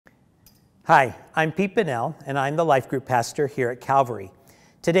Hi, I'm Pete Bunnell, and I'm the life group pastor here at Calvary.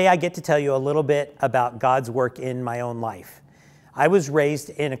 Today I get to tell you a little bit about God's work in my own life. I was raised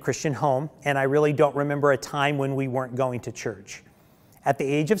in a Christian home, and I really don't remember a time when we weren't going to church. At the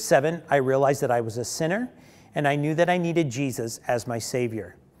age of 7, I realized that I was a sinner, and I knew that I needed Jesus as my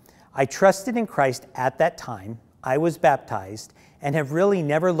Savior. I trusted in Christ at that time, I was baptized, and have really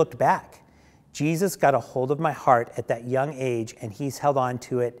never looked back. Jesus got a hold of my heart at that young age, and he's held on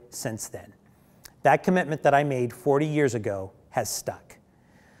to it since then. That commitment that I made 40 years ago has stuck.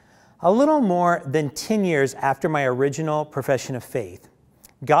 A little more than 10 years after my original profession of faith,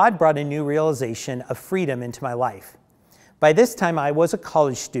 God brought a new realization of freedom into my life. By this time, I was a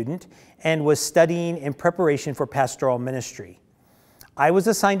college student and was studying in preparation for pastoral ministry. I was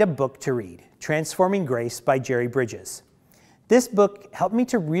assigned a book to read, Transforming Grace by Jerry Bridges. This book helped me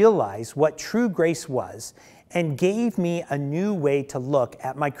to realize what true grace was and gave me a new way to look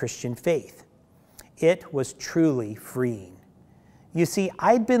at my Christian faith. It was truly freeing. You see,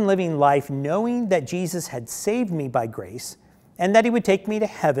 I'd been living life knowing that Jesus had saved me by grace and that he would take me to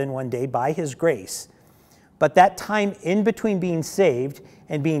heaven one day by his grace. But that time in between being saved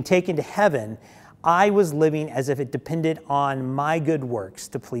and being taken to heaven, I was living as if it depended on my good works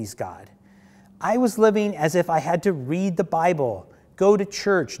to please God. I was living as if I had to read the Bible, go to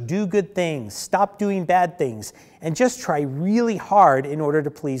church, do good things, stop doing bad things, and just try really hard in order to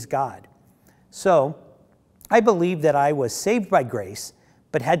please God. So, I believed that I was saved by grace,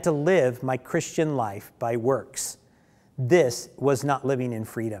 but had to live my Christian life by works. This was not living in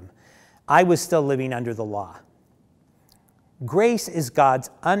freedom. I was still living under the law. Grace is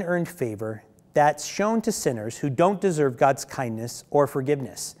God's unearned favor that's shown to sinners who don't deserve God's kindness or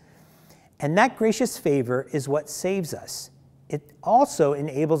forgiveness. And that gracious favor is what saves us. It also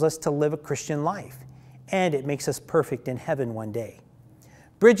enables us to live a Christian life, and it makes us perfect in heaven one day.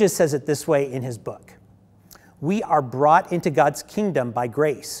 Bridges says it this way in his book. We are brought into God's kingdom by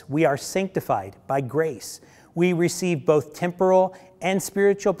grace. We are sanctified by grace. We receive both temporal and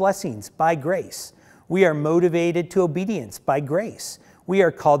spiritual blessings by grace. We are motivated to obedience by grace. We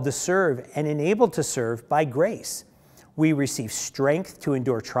are called to serve and enabled to serve by grace. We receive strength to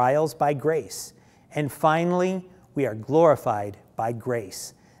endure trials by grace. And finally, we are glorified by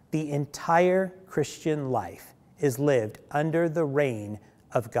grace. The entire Christian life is lived under the reign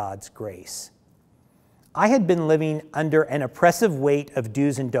of God's grace. I had been living under an oppressive weight of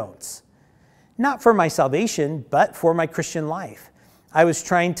do's and don'ts. Not for my salvation, but for my Christian life. I was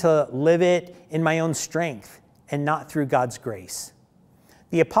trying to live it in my own strength and not through God's grace.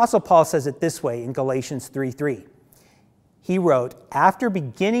 The Apostle Paul says it this way in Galatians 3:3. He wrote, "After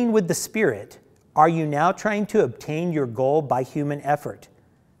beginning with the Spirit, are you now trying to obtain your goal by human effort?"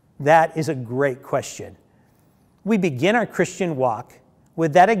 That is a great question. We begin our Christian walk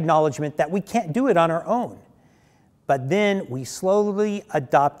with that acknowledgement that we can't do it on our own. But then we slowly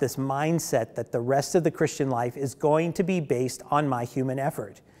adopt this mindset that the rest of the Christian life is going to be based on my human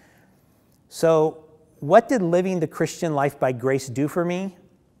effort. So, what did living the Christian life by grace do for me?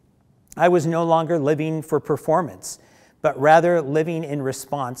 I was no longer living for performance, but rather living in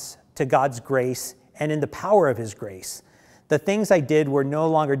response to God's grace and in the power of his grace. The things I did were no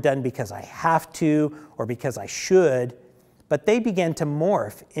longer done because I have to or because I should, but they began to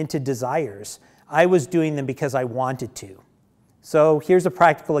morph into desires. I was doing them because I wanted to. So here's a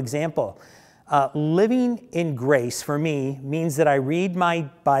practical example. Living in grace for me means that I read my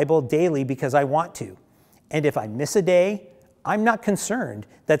Bible daily because I want to. And if I miss a day, I'm not concerned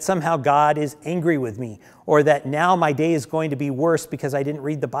that somehow God is angry with me or that now my day is going to be worse because I didn't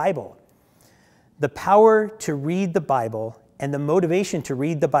read the Bible. The power to read the Bible and the motivation to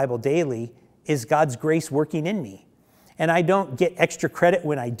read the Bible daily is God's grace working in me. And I don't get extra credit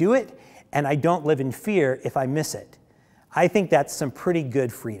when I do it, and I don't live in fear if I miss it. I think that's some pretty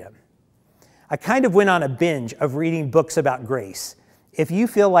good freedom. I kind of went on a binge of reading books about grace. If you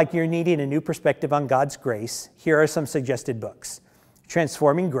feel like you're needing a new perspective on God's grace, here are some suggested books.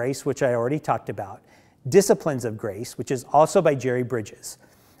 Transforming Grace, which I already talked about. Disciplines of Grace, which is also by Jerry Bridges.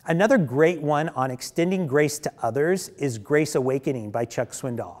 Another great one on extending grace to others is Grace Awakening by Chuck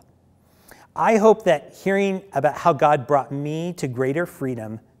Swindoll. I hope that hearing about how God brought me to greater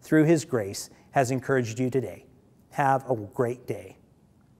freedom through his grace has encouraged you today. Have a great day.